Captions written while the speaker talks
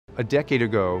A decade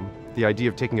ago, the idea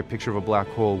of taking a picture of a black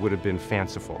hole would have been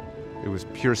fanciful. It was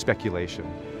pure speculation.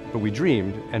 But we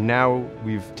dreamed, and now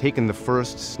we've taken the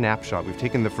first snapshot, we've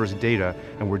taken the first data,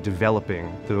 and we're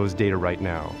developing those data right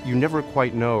now. You never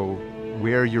quite know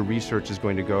where your research is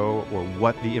going to go or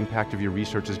what the impact of your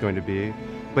research is going to be,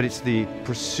 but it's the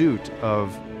pursuit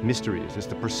of mysteries, it's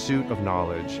the pursuit of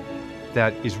knowledge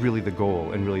that is really the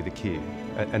goal and really the key.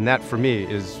 And that, for me,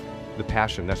 is the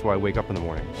passion. That's why I wake up in the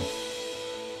morning.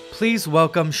 Please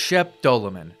welcome Shep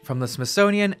Doeleman from the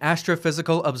Smithsonian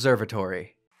Astrophysical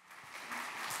Observatory.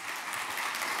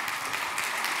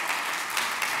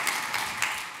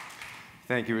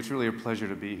 Thank you. It's really a pleasure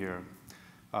to be here.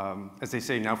 As they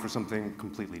say, now for something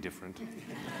completely different.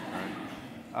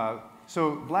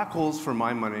 So black holes, for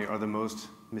my money, are the most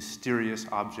mysterious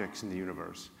objects in the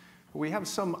universe. We have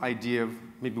some idea of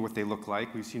maybe what they look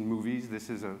like. We've seen movies.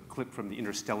 This is a clip from the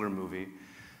Interstellar movie.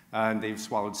 And they've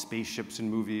swallowed spaceships in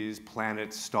movies,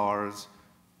 planets, stars,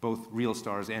 both real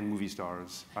stars and movie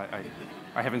stars. I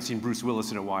haven't seen Bruce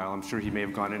Willis in a while. I'm sure he may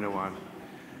have gone into one.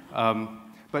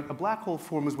 But a black hole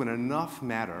forms when enough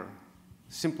matter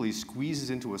simply squeezes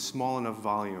into a small enough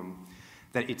volume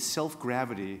that its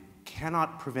self-gravity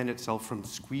cannot prevent itself from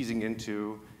squeezing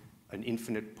into an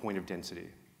infinite point of density,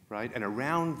 right? And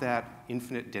around that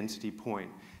infinite density point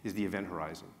is the event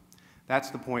horizon. That's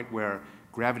the point where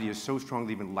gravity is so strong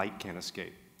that even light can't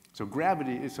escape. So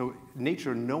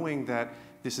nature, knowing that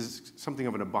this is something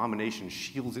of an abomination,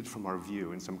 shields it from our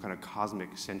view in some kind of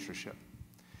cosmic censorship.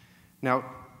 Now,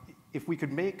 if we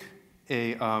could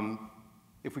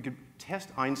test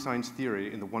Einstein's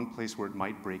theory in the one place where it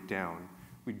might break down,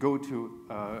 we'd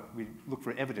look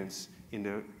for evidence in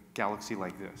a galaxy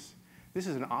like this. This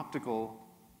is an optical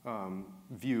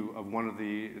view of one of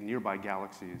the nearby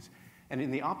galaxies. And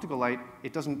in the optical light,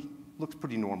 it looks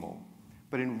pretty normal.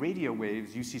 But in radio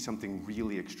waves, you see something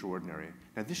really extraordinary.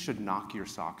 Now, this should knock your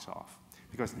socks off,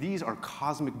 because these are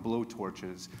cosmic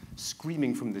blowtorches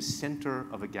screaming from the center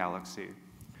of a galaxy,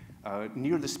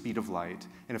 near the speed of light.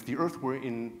 And if the Earth were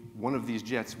in one of these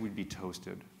jets, we'd be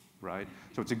toasted, right?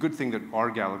 So it's a good thing that our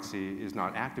galaxy is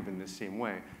not active in this same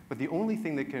way. But the only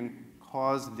thing that can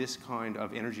cause this kind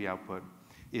of energy output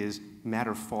is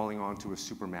matter falling onto a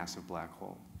supermassive black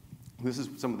hole. This is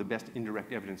some of the best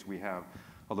indirect evidence we have.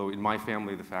 Although in my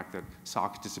family, the fact that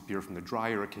socks disappear from the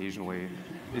dryer occasionally,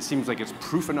 it seems like it's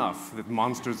proof enough that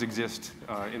monsters exist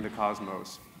in the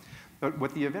cosmos. But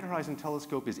what the Event Horizon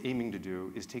Telescope is aiming to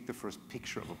do is take the first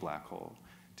picture of a black hole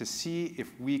to see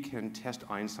if we can test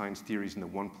Einstein's theories in the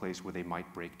one place where they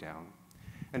might break down.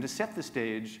 And to set the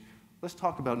stage, let's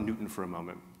talk about Newton for a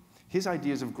moment. His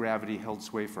ideas of gravity held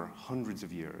sway for hundreds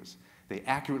of years. They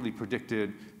accurately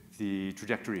predicted the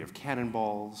trajectory of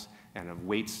cannonballs and of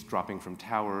weights dropping from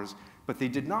towers, but they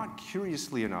did not,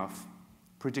 curiously enough,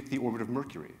 predict the orbit of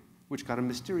Mercury, which got a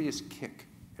mysterious kick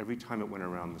every time it went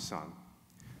around the sun.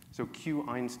 So cue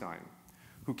Einstein,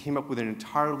 who came up with an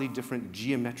entirely different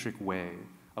geometric way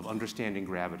of understanding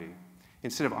gravity.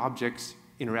 Instead of objects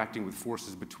interacting with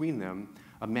forces between them,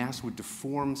 a mass would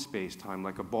deform space-time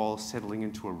like a ball settling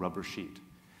into a rubber sheet.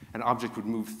 An object would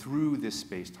move through this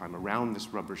space-time, around this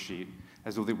rubber sheet,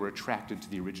 as though they were attracted to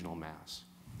the original mass.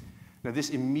 Now,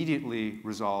 this immediately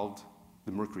resolved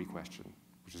the Mercury question,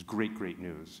 which is great, great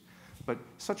news. But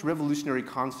such revolutionary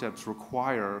concepts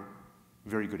require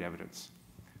very good evidence.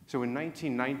 So in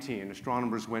 1919,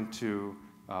 astronomers went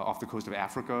off the coast of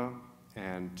Africa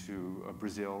and to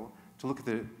Brazil to look at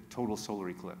the total solar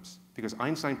eclipse, because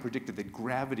Einstein predicted that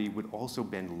gravity would also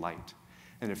bend light.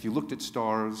 And if you looked at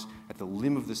stars at the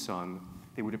limb of the sun,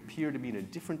 they would appear to be in a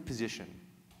different position,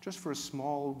 just for a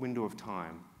small window of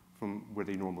time from where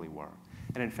they normally were.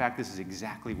 And in fact, this is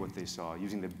exactly what they saw.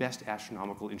 Using the best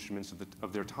astronomical instruments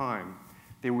of their time,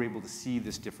 they were able to see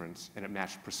this difference, and it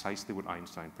matched precisely what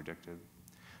Einstein predicted.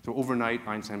 So overnight,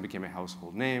 Einstein became a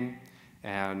household name,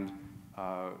 and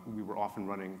we were off and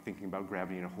running thinking about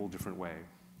gravity in a whole different way.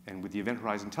 And with the Event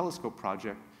Horizon Telescope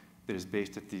project that is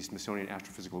based at the Smithsonian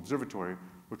Astrophysical Observatory,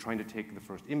 we're trying to take the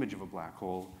first image of a black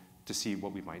hole to see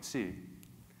what we might see.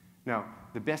 Now,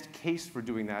 the best case for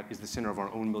doing that is the center of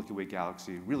our own Milky Way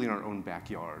galaxy, really in our own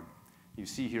backyard. You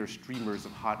see here streamers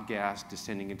of hot gas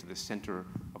descending into the center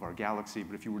of our galaxy,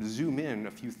 but if you were to zoom in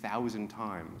a few thousand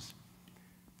times,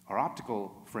 our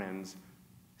optical friends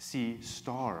see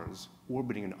stars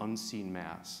orbiting an unseen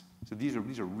mass. So these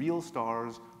are real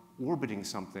stars orbiting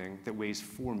something that weighs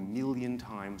 4 million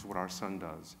times what our sun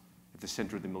does at the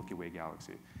center of the Milky Way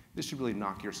galaxy. This should really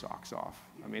knock your socks off.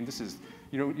 I mean, this is,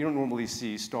 you don't normally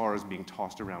see stars being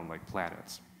tossed around like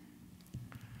planets.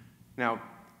 Now,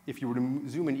 if you were to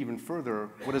zoom in even further,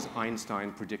 what does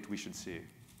Einstein predict we should see?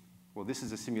 Well, this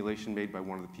is a simulation made by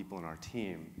one of the people in our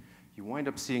team. You wind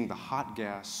up seeing the hot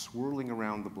gas swirling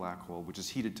around the black hole, which is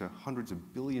heated to hundreds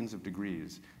of billions of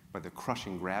degrees by the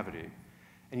crushing gravity.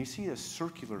 And you see a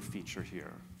circular feature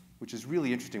here, which is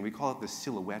really interesting. We call it the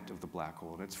silhouette of the black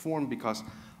hole. And it's formed because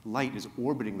light is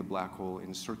orbiting the black hole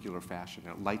in circular fashion,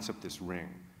 and it lights up this ring.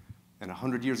 And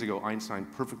 100 years ago, Einstein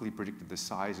perfectly predicted the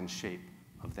size and shape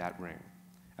of that ring.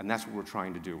 And that's what we're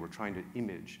trying to do. We're trying to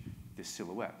image this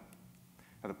silhouette.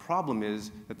 Now, the problem is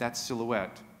that that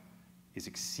silhouette is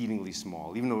exceedingly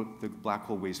small. Even though the black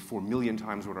hole weighs 4 million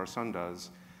times what our sun does,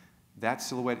 that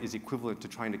silhouette is equivalent to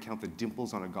trying to count the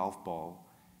dimples on a golf ball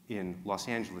in Los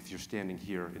Angeles if you're standing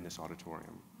here in this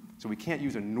auditorium. So we can't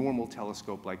use a normal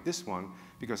telescope like this one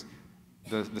because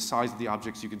the size of the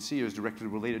objects you can see is directly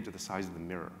related to the size of the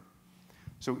mirror.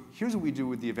 So here's what we do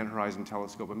with the Event Horizon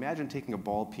Telescope. Imagine taking a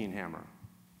ball-peen hammer.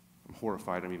 I'm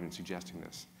horrified I'm even suggesting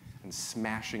this. And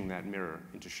smashing that mirror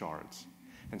into shards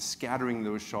and scattering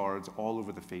those shards all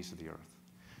over the face of the Earth.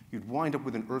 You'd wind up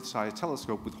with an Earth-sized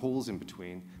telescope with holes in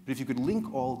between, but if you could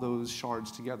link all those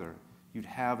shards together, you'd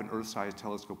have an Earth-sized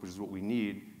telescope, which is what we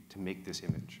need to make this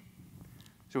image.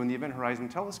 So in the Event Horizon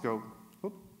Telescope,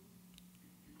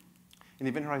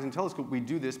 we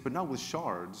do this, but not with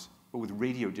shards, but with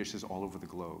radio dishes all over the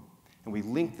globe. And we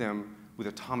link them with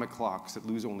atomic clocks that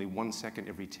lose only 1 second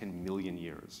every 10 million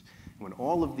years. And when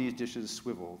all of these dishes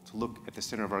swivel to look at the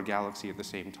center of our galaxy at the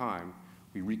same time,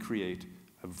 we recreate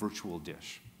a virtual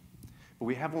dish. But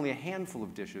we have only a handful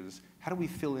of dishes. How do we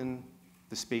fill in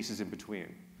the spaces in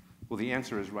between? Well, the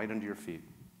answer is right under your feet.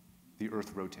 The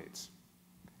Earth rotates.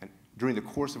 And during the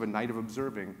course of a night of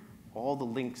observing, all the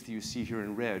links that you see here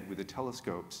in red with the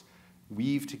telescopes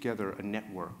weave together a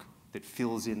network that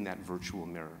fills in that virtual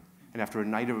mirror. And after a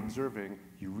night of observing,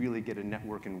 you really get a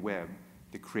network and web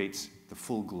that creates the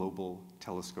full global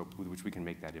telescope with which we can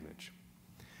make that image.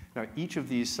 Now, each of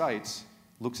these sites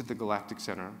looks at the galactic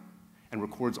center and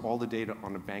records all the data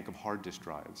on a bank of hard disk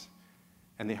drives.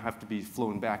 And they have to be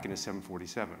flown back in a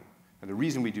 747. And the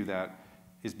reason we do that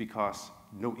is because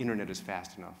no internet is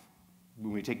fast enough.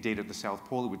 When we take data at the South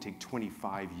Pole, it would take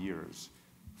 25 years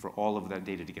for all of that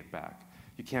data to get back.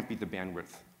 You can't beat the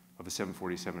bandwidth of a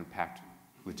 747 packed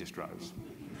with disk drives.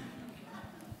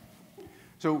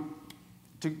 So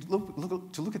to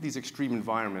look at these extreme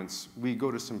environments, we go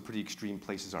to some pretty extreme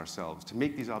places ourselves. To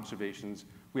make these observations,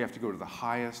 we have to go to the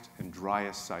highest and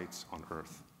driest sites on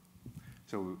Earth.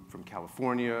 So from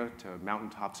California to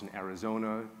mountaintops in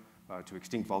Arizona, to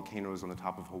extinct volcanoes on the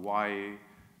top of Hawaii,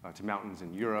 to mountains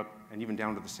in Europe, and even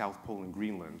down to the South Pole in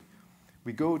Greenland.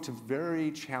 We go to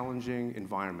very challenging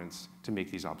environments to make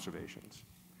these observations.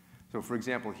 So for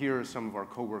example, here are some of our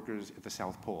coworkers at the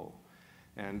South Pole.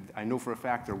 And I know for a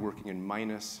fact they're working in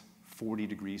minus 40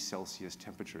 degrees Celsius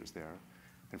temperatures there.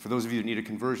 And for those of you that need a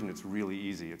conversion, it's really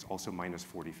easy. It's also minus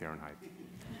 40 Fahrenheit.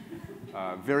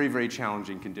 Very, very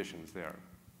challenging conditions there.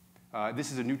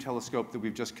 This is a new telescope that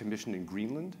we've just commissioned in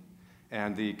Greenland.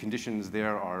 And the conditions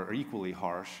there are equally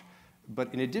harsh.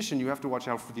 But in addition, you have to watch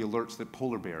out for the alerts that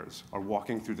polar bears are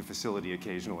walking through the facility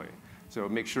occasionally. So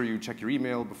make sure you check your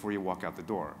email before you walk out the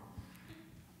door.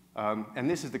 And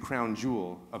this is the crown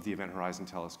jewel of the Event Horizon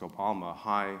Telescope, Alma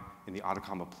High in the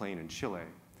Atacama Plain in Chile.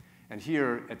 And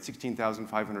here, at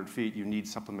 16,500 feet, you need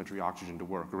supplementary oxygen to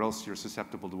work, or else you're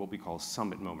susceptible to what we call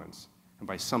summit moments. And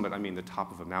by summit, I mean the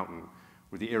top of a mountain,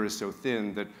 where the air is so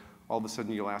thin that all of a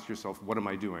sudden you'll ask yourself, what am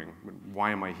I doing?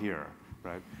 Why am I here,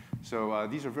 right? So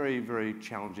these are very, very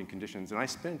challenging conditions. And I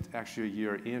spent actually a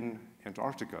year in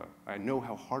Antarctica. I know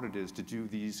how hard it is to do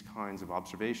these kinds of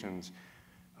observations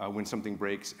when something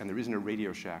breaks and there isn't a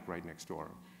Radio Shack right next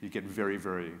door. You get very,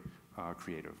 very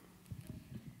creative.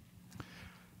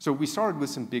 So we started with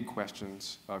some big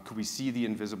questions. Could we see the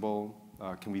invisible?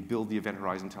 Can we build the Event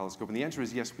Horizon Telescope? And the answer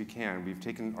is yes, we can. We've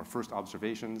taken our first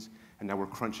observations, and now we're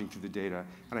crunching through the data.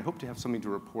 And I hope to have something to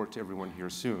report to everyone here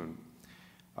soon.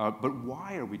 But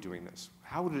why are we doing this?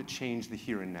 How did it change the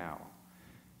here and now?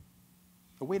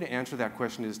 A way to answer that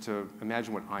question is to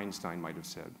imagine what Einstein might have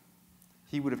said.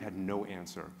 He would have had no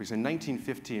answer, because in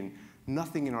 1915,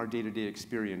 nothing in our day-to-day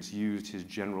experience used his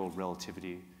general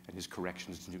relativity and his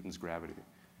corrections to Newton's gravity.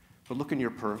 But look in your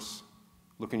purse,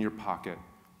 look in your pocket.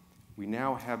 We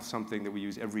now have something that we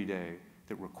use every day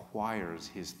that requires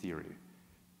his theory.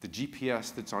 The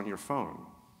GPS that's on your phone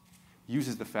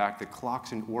uses the fact that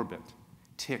clocks in orbit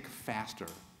tick faster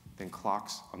than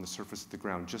clocks on the surface of the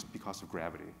ground just because of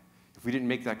gravity. If we didn't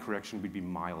make that correction, we'd be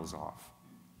miles off.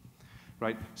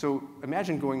 Right? So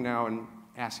imagine going now and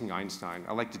asking Einstein.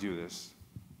 I like to do this.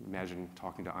 Imagine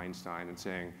talking to Einstein and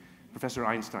saying, Professor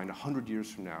Einstein, 100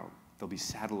 years from now, there'll be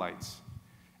satellites,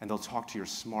 and they'll talk to your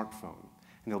smartphone,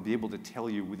 and they'll be able to tell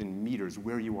you within meters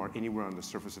where you are anywhere on the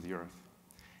surface of the Earth.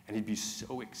 And he'd be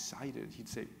so excited. He'd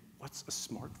say, "What's a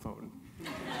smartphone?"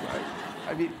 Right?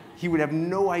 I mean, he would have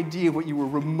no idea what you were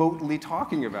remotely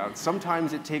talking about.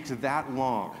 Sometimes it takes that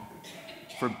long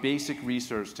for basic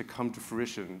research to come to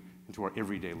fruition into our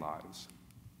everyday lives.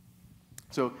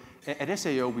 So at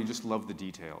SAO, we just love the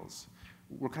details.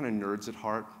 We're kind of nerds at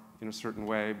heart in a certain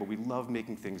way, but we love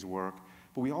making things work.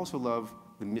 But we also love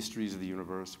the mysteries of the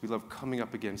universe. We love coming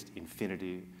up against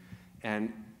infinity.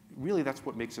 And really, that's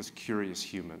what makes us curious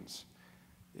humans.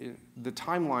 The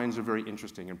timelines are very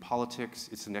interesting. In politics,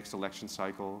 it's the next election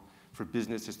cycle. For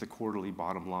business, it's the quarterly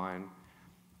bottom line.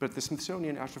 But at the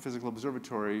Smithsonian Astrophysical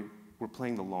Observatory, we're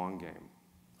playing the long game,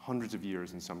 hundreds of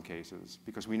years in some cases,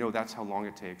 because we know that's how long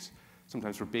it takes,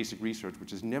 sometimes for basic research,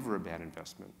 which is never a bad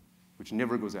investment, which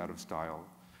never goes out of style,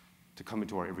 to come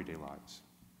into our everyday lives.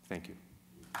 Thank you.